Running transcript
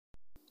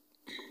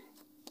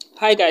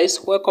Hi guys,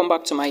 welcome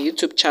back to my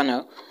YouTube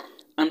channel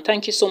and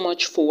thank you so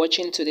much for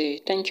watching today.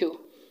 Thank you.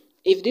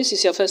 If this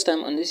is your first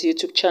time on this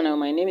YouTube channel,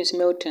 my name is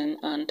Milton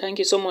and thank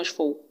you so much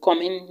for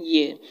coming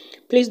here.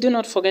 Please do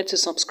not forget to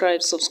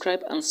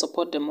subscribe and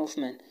support the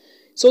movement.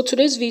 So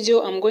today's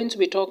video I'm going to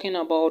be talking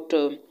about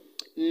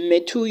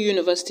Metu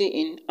University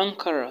in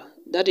Ankara.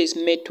 That is,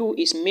 Metu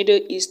is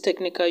Middle East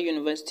Technical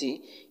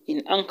University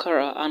in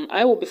Ankara, and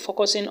I will be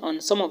focusing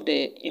on some of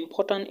the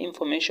important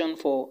information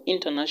for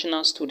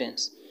international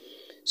students.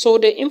 So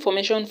the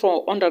information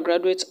for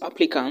undergraduate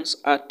applicants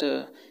at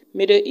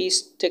Middle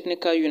East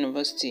Technical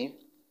University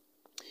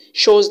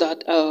shows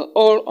that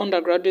all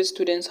undergraduate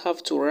students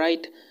have to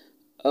write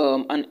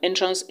an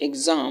entrance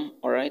exam,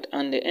 all right,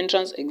 and the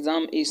entrance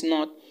exam is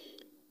not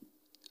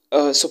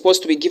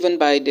supposed to be given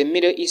by the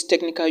Middle East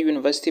Technical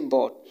University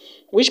Board,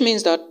 which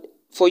means that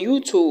for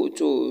you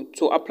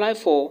to apply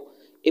for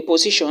a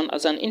position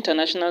as an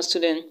international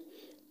student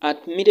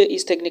at Middle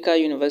East Technical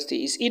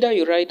University is either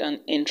you write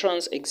an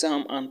entrance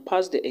exam and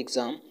pass the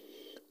exam,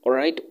 all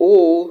right,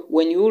 or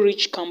when you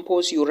reach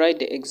campus you write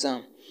the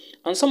exam.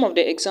 And some of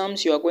the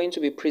exams you are going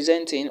to be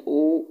presenting,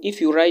 or if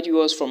you write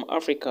yours from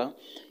Africa,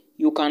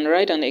 you can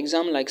write an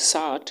exam like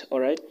SAT,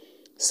 all right.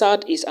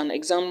 SAT is an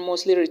exam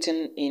mostly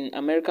written in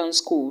American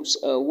schools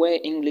where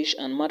English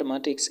and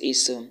mathematics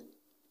is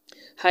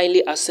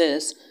highly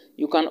assessed.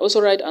 You can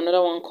also write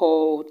another one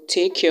called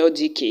Take Your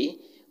DK.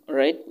 All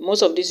right,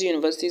 most of these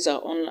universities are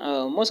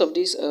on. Most of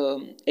these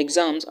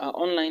exams are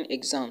online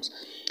exams.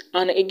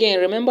 And again,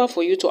 remember,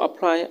 for you to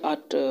apply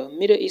at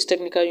Middle East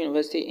Technical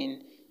University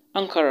in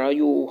Ankara,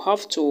 you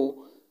have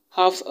to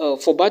have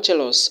for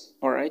bachelors.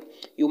 All right,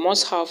 you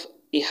must have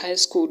a high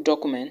school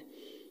document,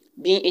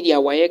 being it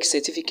your WAEC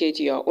certificate,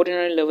 your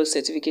ordinary level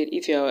certificate.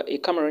 If you are a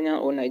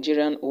Cameroonian or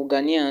Nigerian or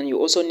Ghanaian, you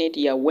also need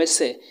your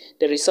WESE.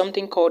 There is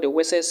something called a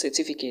WESE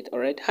certificate, all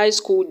right? High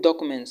school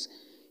documents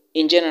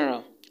in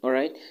general, all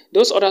right?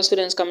 Those other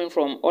students coming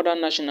from other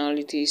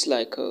nationalities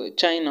like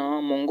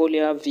China,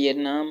 Mongolia,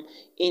 Vietnam,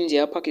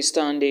 India,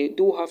 Pakistan, they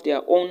do have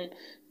their own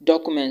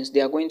documents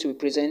they are going to be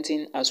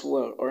presenting as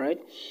well, all right?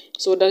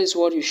 So that is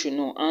what you should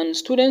know. And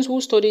students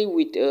who study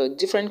with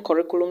different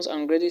curriculums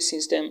and grading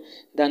system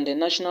than the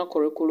national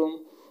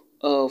curriculum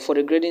for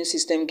the grading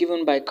system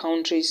given by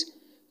countries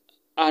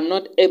are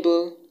not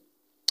able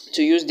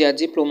to use their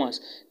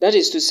diplomas. That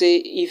is to say,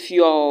 if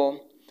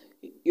your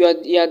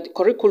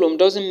curriculum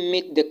doesn't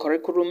meet the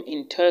curriculum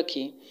in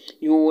Turkey,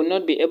 you will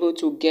not be able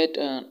to get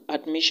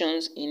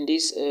admissions in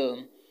this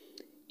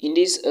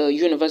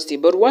university.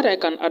 But what I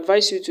can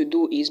advise you to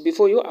do is,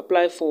 before you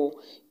apply for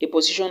a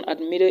position at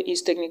Middle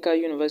East Technical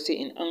University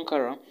in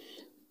Ankara,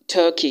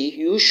 Turkey,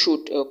 you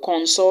should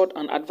consult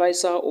an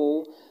advisor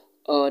or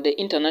the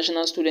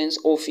International Students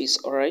Office,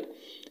 all right?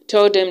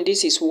 Tell them,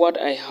 this is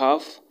what I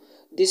have,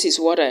 this is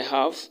what I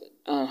have,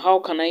 how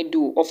can I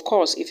do? Of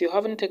course, if you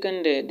haven't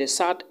taken the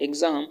SAT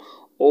exam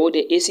or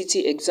the ACT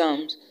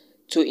exams,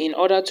 in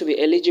order to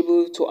be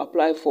eligible to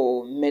apply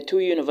for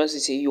Metu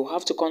University, you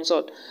have to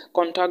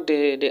contact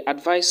the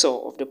advisor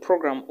of the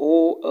program,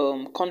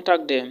 or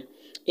contact the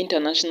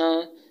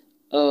international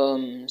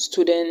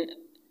student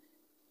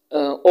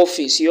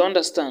office. You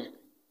understand?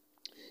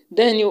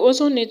 Then you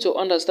also need to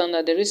understand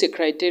that there is a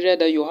criteria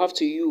that you have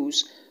to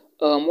use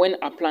when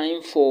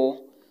applying for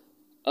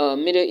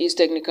Middle East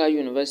Technical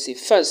University.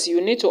 First,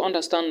 you need to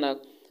understand that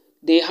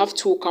they have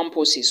two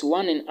campuses,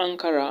 one in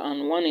Ankara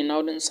and one in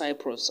Northern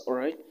Cyprus, all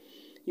right?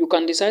 You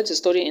can decide to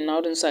study in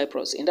Northern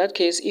Cyprus. In that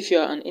case, if you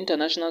are an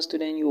international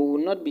student, you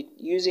will not be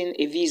using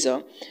a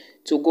visa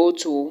to go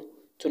to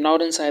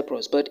Northern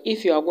Cyprus. But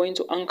if you are going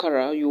to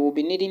Ankara, you will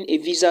be needing a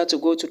visa to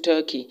go to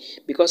Turkey,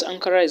 because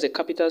Ankara is the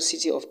capital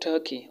city of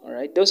Turkey, all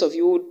right? Those of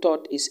you who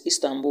thought it's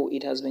Istanbul,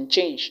 it has been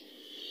changed.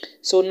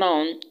 So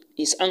now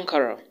it's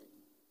Ankara.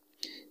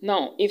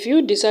 Now, if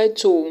you decide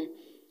to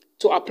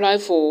apply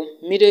for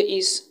Middle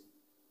East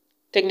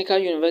Technical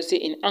University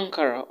in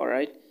Ankara, all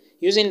right,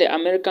 using the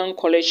American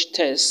College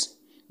test,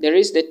 there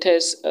is the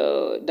test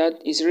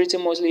that is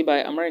written mostly by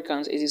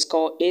Americans. It is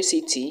called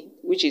ACT,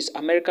 which is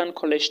American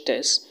College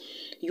Test.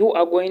 You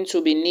are going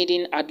to be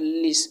needing at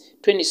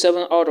least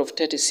 27 out of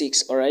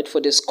 36, all right,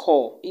 for the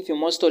score if you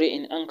must study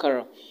in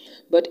Ankara.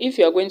 But if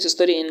you are going to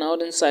study in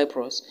Northern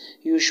Cyprus,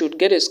 you should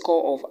get a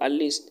score of at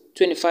least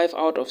 25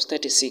 out of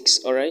 36,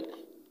 all right?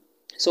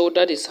 So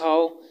that is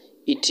how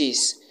it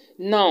is.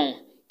 Now,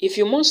 if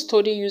you must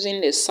study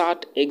using the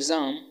SAT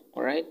exam,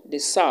 all right, the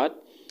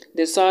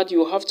SAT,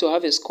 you have to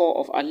have a score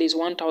of at least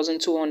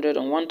 1,200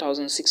 and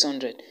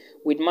 1,600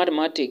 with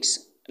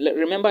mathematics.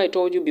 Remember, I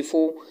told you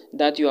before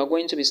that you are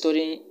going to be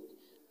studying.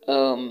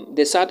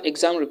 The SAT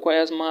exam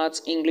requires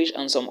maths, English,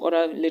 and some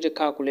other little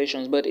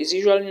calculations, but it's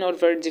usually not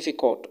very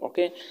difficult.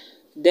 Okay,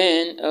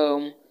 then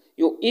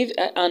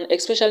and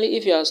especially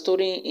if you are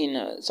studying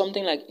in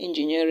something like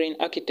engineering,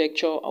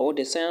 architecture, or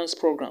the science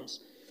programs,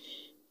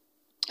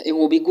 it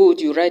will be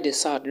good you write the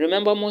SAT.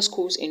 Remember, most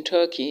schools in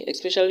Turkey,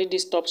 especially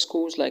these top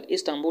schools like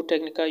Istanbul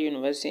Technical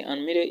University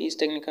and Middle East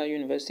Technical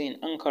University in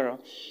Ankara,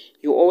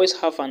 you always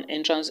have an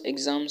entrance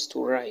exams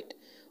to write.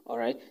 All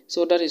right,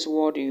 so that is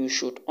what you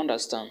should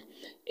understand.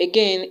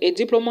 Again, a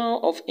diploma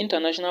of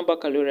international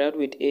baccalaureate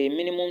with a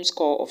minimum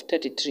score of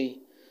 33,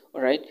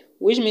 all right,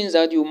 which means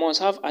that you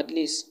must have at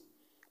least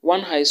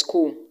one high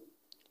school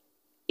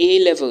A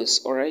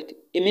levels, all right,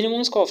 a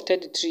minimum score of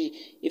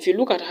 33. If you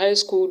look at high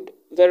school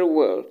very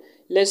well,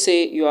 let's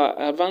say you are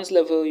advanced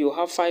level, you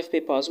have 5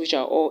 papers which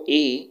are all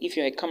A. If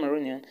you are a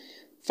Cameroonian,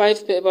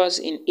 5 papers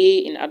in A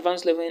in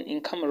advanced level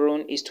in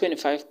Cameroon is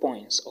 25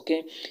 points.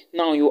 Okay,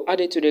 now you add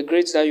it to the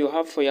grades that you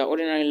have for your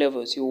ordinary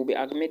levels, you will be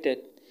admitted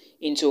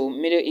into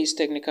Middle East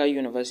Technical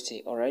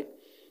University. All right,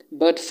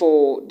 but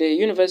for the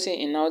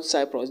university in North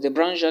Cyprus, the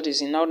branch that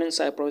is in Northern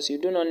Cyprus, you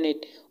do not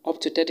need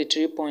up to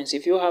 33 points.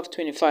 If you have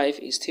 25,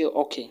 it's still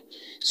okay.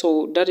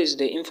 So that is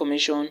the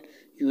information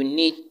you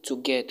need to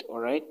get. All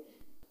right,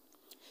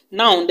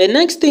 now the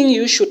next thing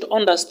you should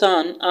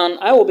understand, and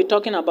I will be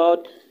talking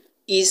about,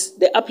 is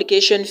the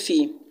application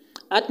fee.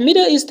 At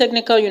Middle East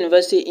Technical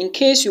University, in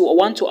case you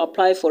want to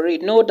apply for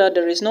it, know that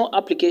there is no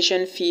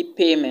application fee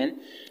payment.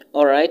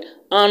 All right,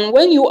 and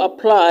when you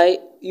apply,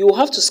 you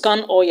have to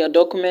scan all your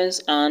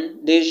documents,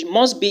 and they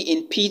must be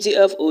in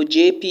PDF or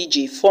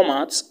JPG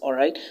formats, all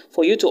right,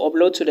 for you to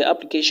upload to the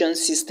application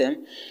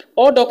system.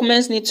 All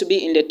documents need to be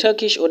in the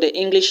Turkish or the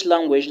English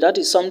language. That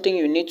is something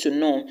you need to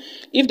know.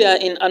 If they are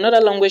in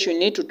another language, you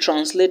need to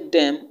translate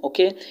them.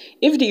 Okay,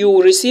 if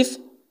you receive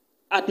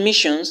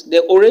admissions,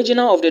 the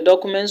original of the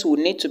documents will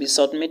need to be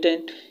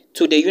submitted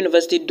to the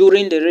university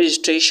during the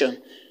registration.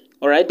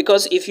 All right,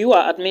 because if you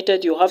are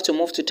admitted, you have to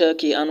move to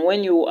Turkey, and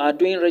when you are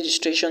doing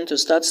registration to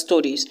start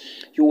studies,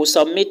 you will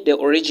submit the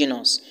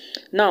originals.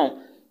 Now,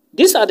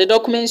 these are the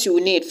documents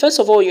you need. First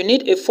of all, you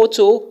need a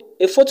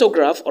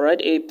photograph, all right,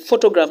 a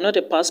photograph, not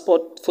a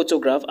passport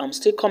photograph. I'm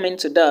still coming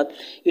to that.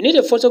 You need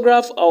a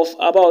photograph of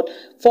about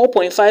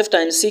 4.5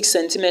 times 6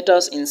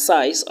 centimeters in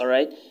size, all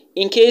right.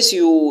 In case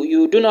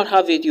you do not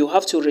have it, you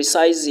have to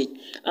resize it,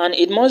 and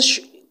it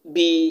must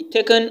be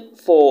taken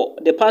for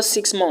the past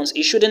 6 months.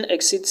 It shouldn't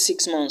exceed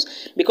 6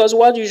 months, because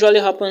what usually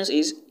happens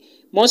is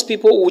most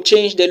people will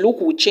change, the look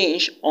will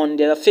change on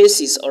their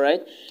faces. All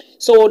right,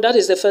 so that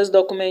is the first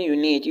document you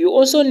need. You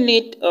also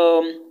need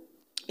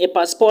a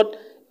passport.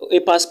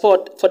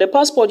 For the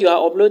passport, you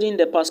are uploading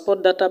the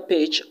passport data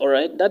page. All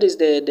right, that is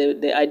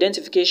the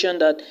identification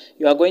that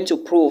you are going to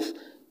prove.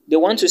 They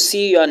want to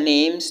see your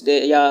names,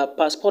 your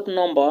passport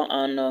number,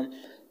 and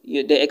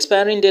the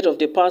expiring date of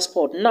the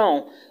passport.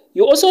 Now,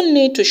 you also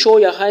need to show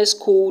your high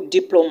school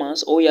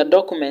diplomas or your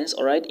documents,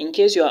 all right, in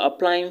case you are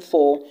applying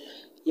for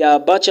your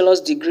bachelor's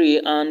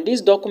degree. And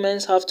these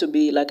documents have to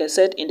be, like I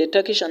said, in the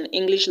Turkish and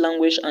English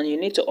language, and you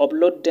need to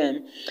upload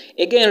them.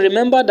 Again,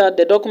 remember that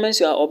the documents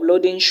you are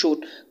uploading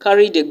should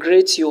carry the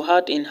grades you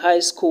had in high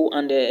school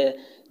and the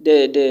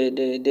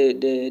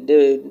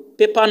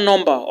paper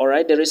number. All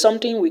right, there is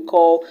something we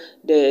call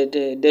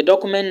the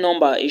document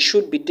number. It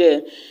should be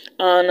there,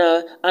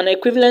 and an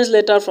equivalence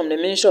letter from the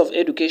Ministry of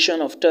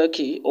Education of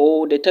Turkey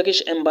or the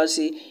Turkish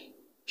embassy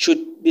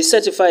should be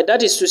certified.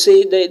 That is to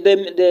say,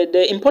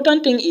 the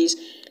important thing is,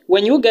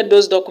 when you get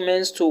those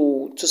documents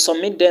to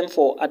submit them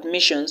for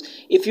admissions,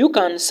 if you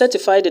can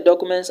certify the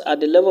documents at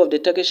the level of the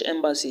Turkish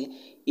embassy,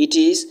 it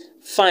is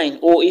fine.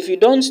 Or if you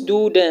don't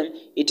do them,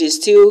 it is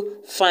still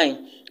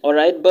fine. All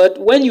right, but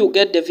when you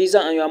get the visa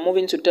and you are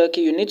moving to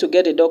Turkey, you need to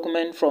get a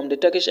document from the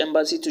Turkish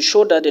embassy to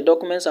show that the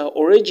documents are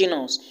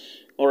originals.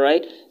 All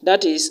right,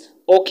 that is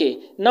okay.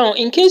 Now,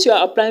 in case you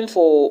are applying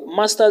for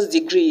master's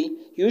degree,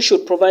 you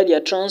should provide your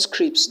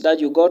transcripts that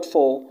you got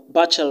for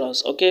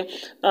bachelor's. Okay,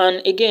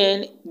 and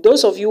again,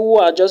 those of you who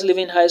are just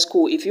leaving high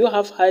school, if you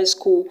have high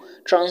school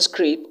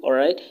transcript, all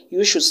right,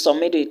 you should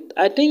submit it.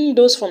 I think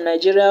those from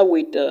Nigeria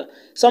with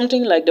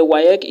something like the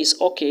WAEC is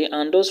okay,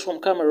 and those from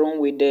Cameroon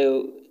with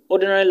the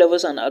ordinary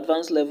levels and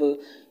advanced level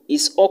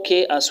is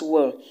okay as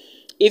well.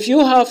 If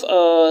you have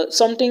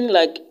something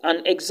like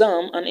an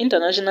exam, an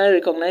internationally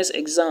recognized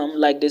exam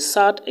like the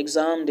SAT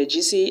exam, the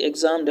GCE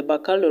exam, the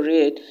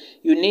baccalaureate,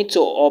 you need to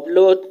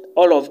upload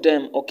all of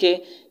them.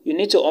 Okay, you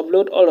need to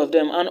upload all of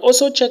them, and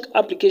also check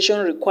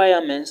application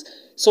requirements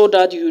so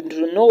that you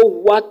do know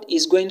what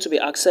is going to be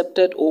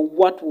accepted or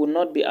what will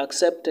not be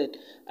accepted.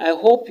 I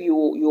hope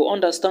you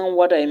understand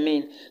what I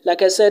mean.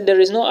 Like I said, there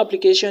is no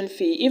application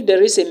fee. If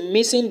there is a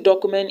missing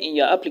document in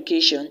your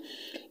application,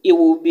 you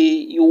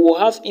will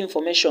have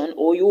information,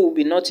 or you will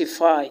be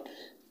notified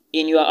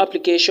in your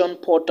application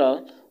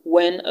portal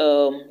when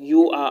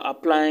you are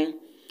applying,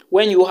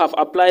 when you have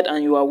applied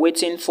and you are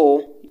waiting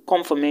for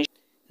confirmation.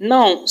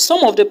 Now,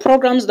 some of the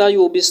programs that you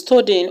will be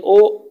studying,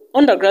 or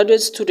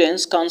undergraduate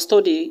students can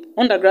study,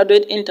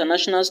 undergraduate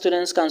international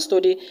students can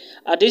study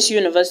at this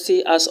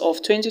university as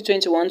of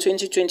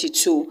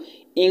 2021-2022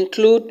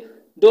 include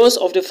those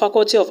of the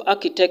Faculty of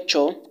Architecture.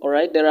 All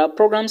right, there are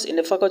programs in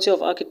the Faculty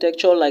of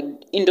Architecture like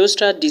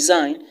Industrial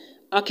Design,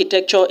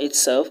 Architecture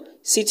itself,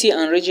 City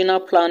and Regional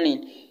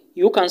Planning.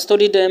 You can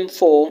study them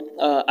for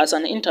as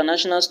an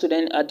international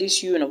student at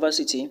this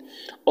university.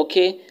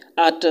 Okay,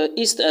 at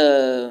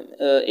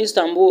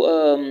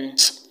Istanbul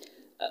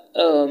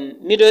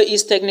Middle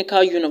East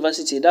Technical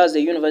University. That's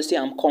the university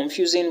I'm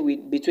confusing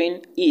with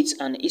between it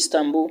and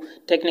Istanbul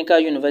Technical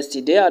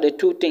University. They are the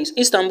two things.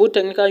 Istanbul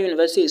Technical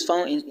University is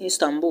found in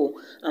Istanbul,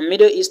 and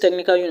Middle East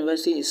Technical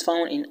University is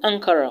found in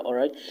Ankara. All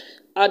right.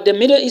 At the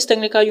Middle East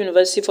Technical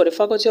University, for the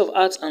Faculty of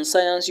Arts and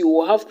Science, you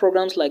will have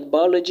programs like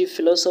biology,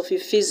 philosophy,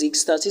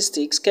 physics,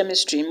 statistics,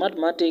 chemistry,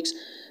 mathematics,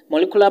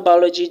 molecular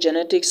biology,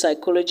 genetics,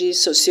 psychology,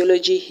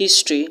 sociology,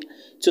 history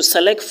to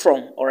select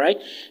from. All right.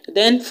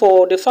 Then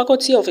for the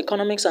Faculty of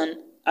Economics and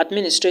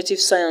Administrative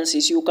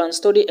Sciences, you can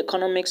study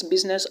economics,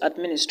 business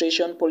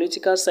administration,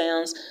 political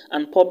science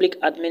and public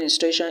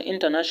administration,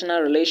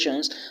 international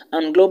relations,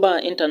 and global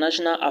and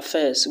international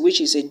affairs,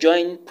 which is a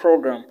joint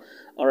program.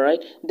 All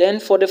right. Then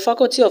for the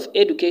Faculty of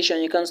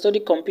Education, you can study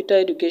computer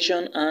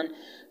education and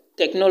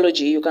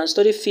technology. You can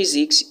study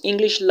physics,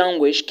 English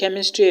language,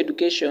 chemistry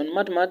education,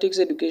 mathematics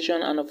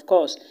education, and of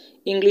course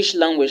English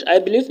language. I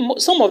believe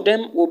some of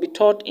them will be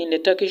taught in the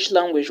Turkish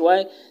language,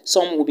 while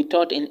some will be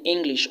taught in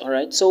English. All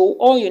right. So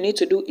all you need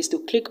to do is to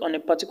click on a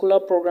particular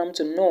program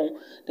to know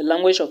the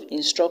language of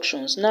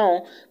instructions.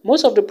 Now,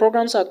 most of the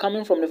programs are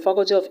coming from the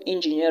Faculty of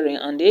Engineering,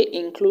 and they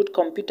include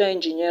computer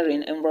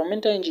engineering,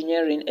 environmental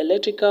engineering,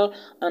 electrical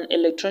and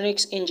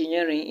electronics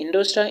engineering,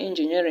 industrial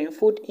engineering,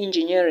 food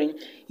engineering,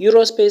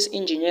 aerospace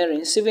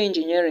engineering, civil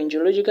engineering,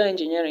 geological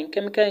engineering,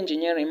 chemical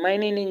engineering,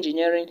 mining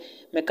engineering,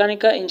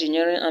 mechanical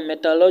engineering, and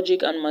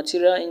metallurgic and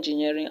material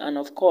engineering, and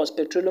of course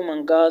petroleum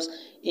and gas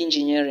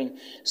engineering.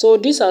 So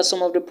these are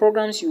some of the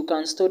programs you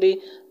can study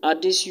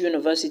at this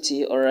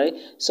university. All right.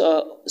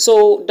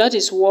 So that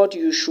is what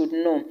you should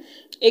know.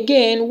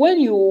 Again, when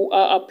you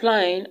are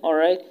applying, all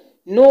right,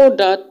 know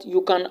that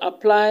you can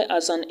apply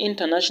as an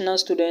international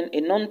student,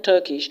 a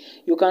non-Turkish.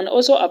 You can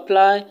also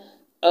apply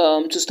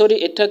to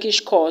study a Turkish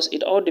course.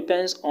 It all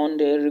depends on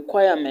the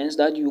requirements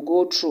that you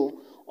go through.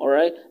 All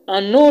right.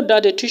 And know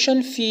that the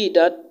tuition fee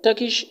that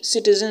Turkish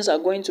citizens are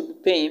going to be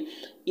paying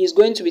is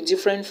going to be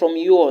different from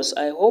yours.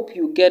 I hope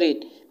you get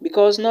it,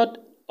 because not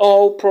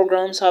all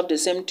programs have the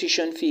same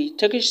tuition fee.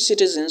 Turkish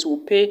citizens will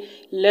pay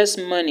less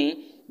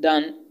money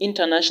than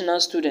international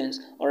students.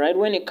 All right.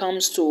 When it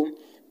comes to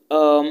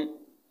the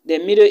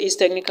Middle East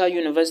Technical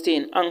University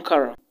in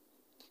Ankara.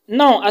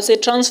 Now, as a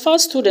transfer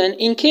student,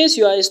 in case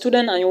you are a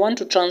student and you want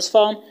to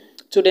transfer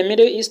to the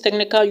Middle East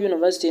Technical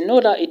University, know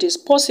that it is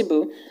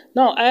possible.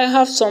 Now, I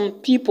have some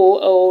people,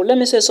 or let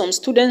me say some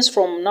students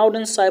from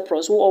Northern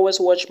Cyprus who always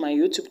watch my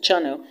YouTube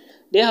channel.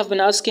 They have been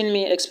asking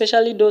me,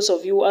 especially those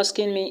of you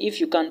asking me if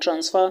you can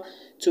transfer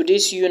to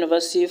this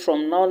university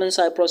from Northern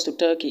Cyprus to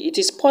Turkey. It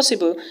is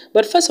possible,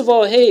 but first of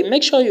all, hey,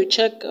 make sure you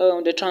check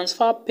the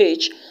transfer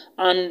page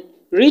and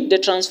read the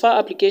transfer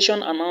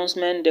application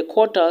announcement, the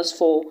quotas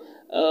for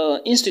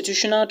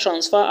institutional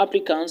transfer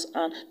applicants.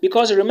 And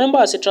because remember,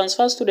 as a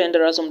transfer student,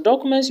 there are some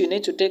documents you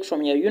need to take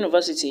from your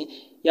university,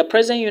 your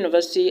present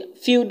university,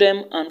 fill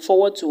them and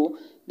forward to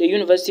the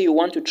university you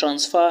want to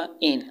transfer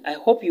in. I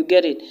hope you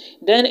get it.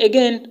 Then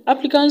again,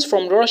 applicants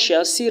from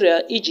Russia,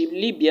 Syria, Egypt,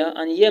 Libya,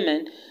 and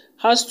Yemen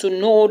has to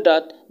know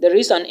that there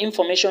is an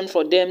information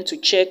for them to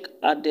check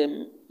at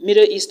the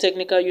Middle East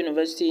Technical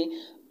University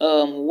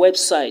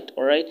website.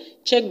 All right,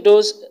 check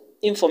those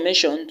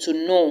information to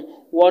know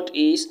what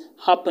is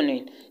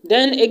happening.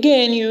 Then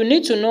again, you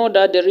need to know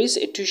that there is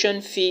a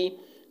tuition fee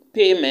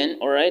payment.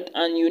 All right,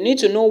 and you need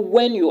to know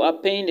when you are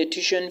paying the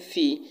tuition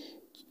fee.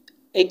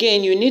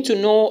 Again, you need to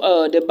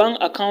know the bank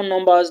account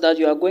numbers that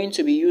you are going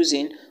to be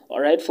using,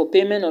 all right, for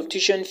payment of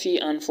tuition fee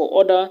and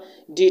for other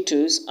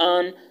details.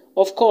 And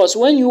of course,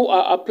 when you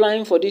are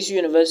applying for this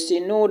university,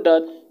 know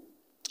that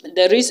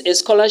there is a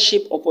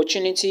scholarship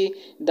opportunity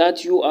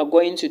that you are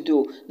going to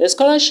do. The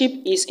scholarship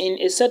is in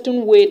a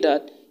certain way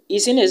that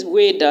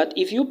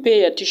if you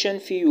pay a tuition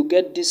fee, you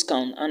get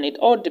discount, and it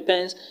all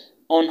depends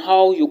on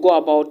how you go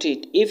about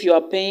it. If you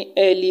are paying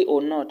early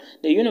or not,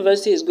 the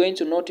university is going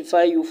to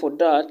notify you for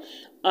that.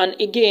 And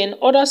again,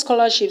 other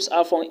scholarships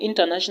are for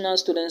international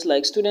students,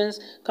 like students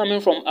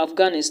coming from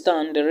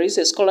Afghanistan. There is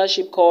a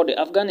scholarship called the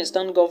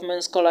Afghanistan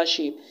Government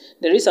Scholarship.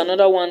 There is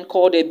another one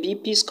called the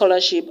BP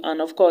Scholarship, and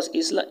of course,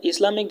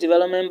 Islamic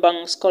Development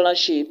Bank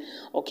Scholarship.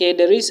 Okay,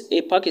 there is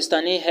a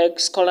Pakistani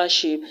Hague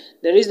Scholarship.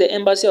 There is the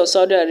Embassy of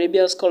Saudi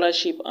Arabia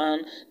Scholarship,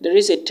 and there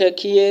is a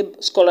Turkey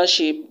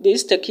Scholarship.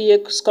 This Turkey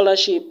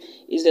Scholarship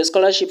is the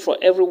scholarship for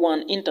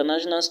everyone,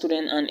 international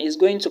student, and is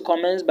going to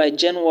commence by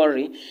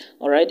January.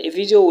 All right, a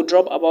video will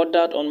drop about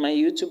that on my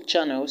YouTube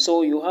channel,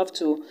 so you have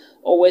to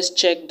always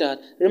check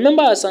that.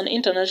 Remember, as an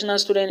international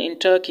student in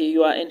Turkey,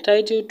 you are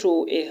entitled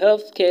to a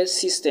healthcare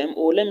system,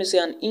 or let me say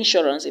an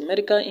insurance, a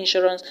medical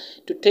insurance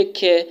to take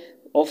care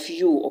of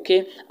you.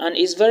 Okay, and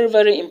it's very,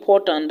 very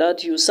important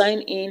that you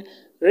sign in,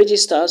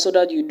 register, so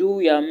that you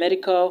do your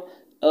medical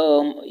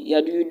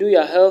you do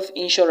your health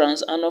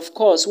insurance. And of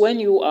course, when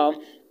you are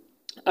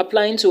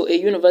applying to a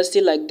university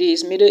like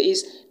this, Middle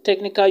East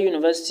Technical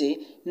University,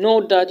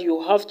 know that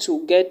you have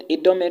to get a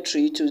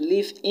dormitory to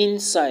live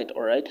inside.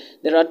 All right,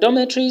 there are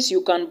dormitories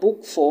you can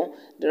book for.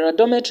 There are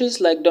dormitories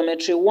like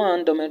dormitory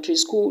 1, dormitory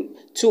school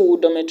 2,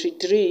 dormitory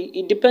 3.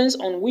 It depends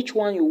on which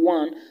one you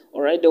want.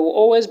 All right, there will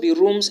always be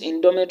rooms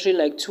in dormitory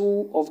like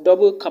 2 of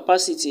double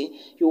capacity.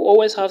 You will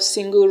always have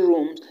single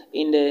rooms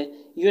in the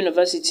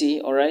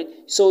university. All right,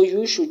 so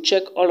you should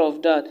check all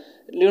of that.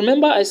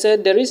 Remember I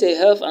said there is a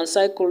health and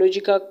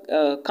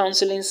psychological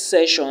counseling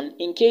session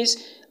in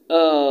case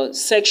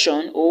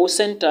section or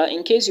center.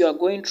 In case you are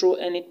going through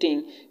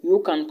anything,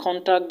 you can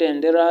contact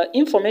them. There are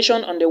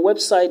information on the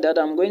website that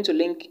I'm going to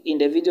link in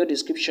the video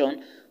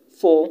description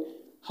for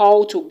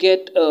how to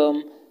get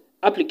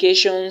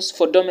applications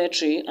for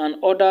dormitory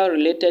and other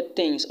related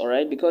things. All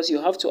right, because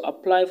you have to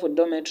apply for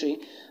dormitory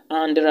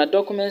and there are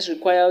documents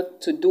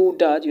required to do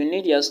that. You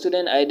need your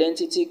student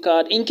identity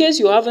card. In case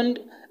you haven't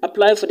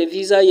applied for the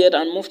visa yet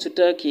and moved to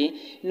Turkey,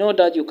 know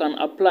that you can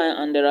apply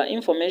and there are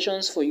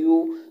informations for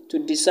you to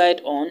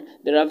decide on.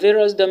 There are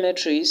various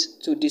dormitories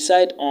to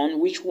decide on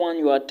which one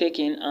you are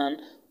taking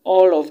and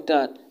all of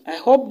that. I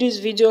hope this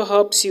video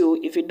helps you.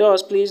 If it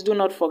does, please do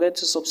not forget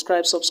to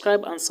subscribe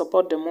and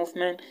support the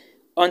movement.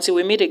 Until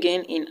we meet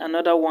again in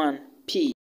another one.